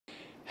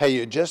Hey,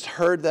 you just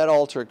heard that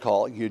altar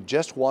call. You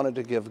just wanted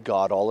to give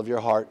God all of your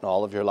heart and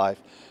all of your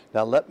life.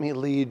 Now let me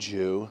lead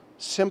you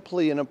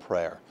simply in a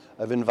prayer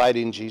of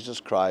inviting Jesus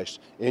Christ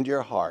into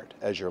your heart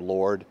as your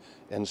Lord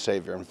and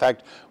Savior. In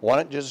fact, why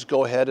don't you just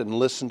go ahead and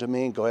listen to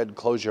me? Go ahead and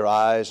close your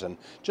eyes and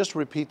just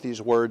repeat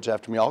these words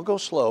after me. I'll go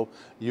slow.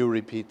 You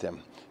repeat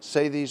them.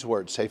 Say these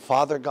words. Say,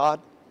 Father God,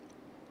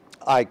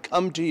 I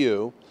come to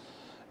you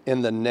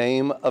in the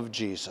name of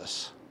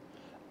Jesus.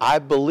 I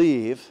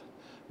believe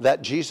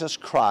that Jesus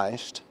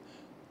Christ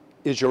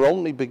is your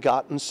only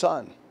begotten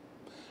Son,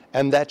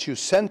 and that you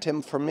sent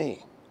him for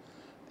me,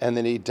 and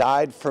that he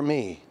died for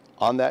me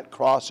on that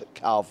cross at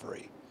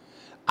Calvary.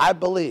 I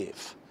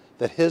believe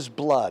that his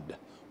blood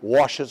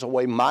washes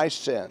away my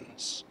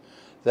sins,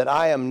 that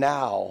I am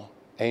now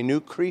a new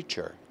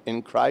creature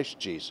in Christ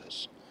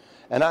Jesus.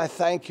 And I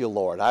thank you,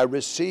 Lord. I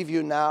receive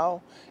you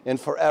now and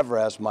forever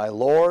as my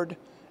Lord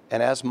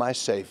and as my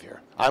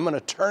Savior. I'm going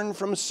to turn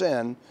from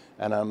sin,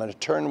 and I'm going to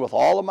turn with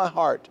all of my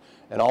heart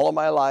and all of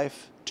my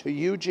life to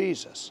you,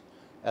 Jesus,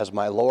 as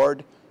my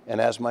Lord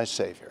and as my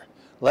Savior.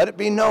 Let it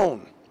be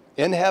known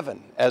in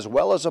heaven as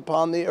well as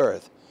upon the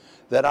earth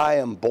that I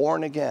am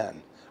born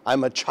again.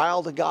 I'm a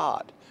child of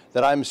God,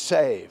 that I'm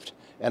saved,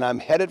 and I'm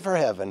headed for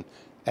heaven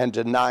and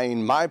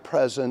denying my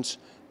presence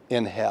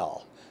in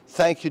hell.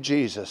 Thank you,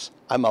 Jesus.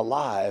 I'm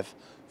alive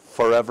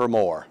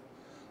forevermore.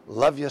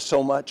 Love you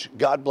so much.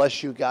 God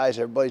bless you guys.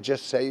 Everybody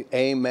just say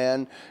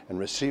amen and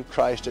receive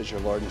Christ as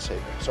your Lord and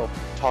Savior. So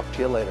talk to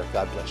you later.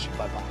 God bless you.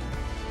 Bye-bye.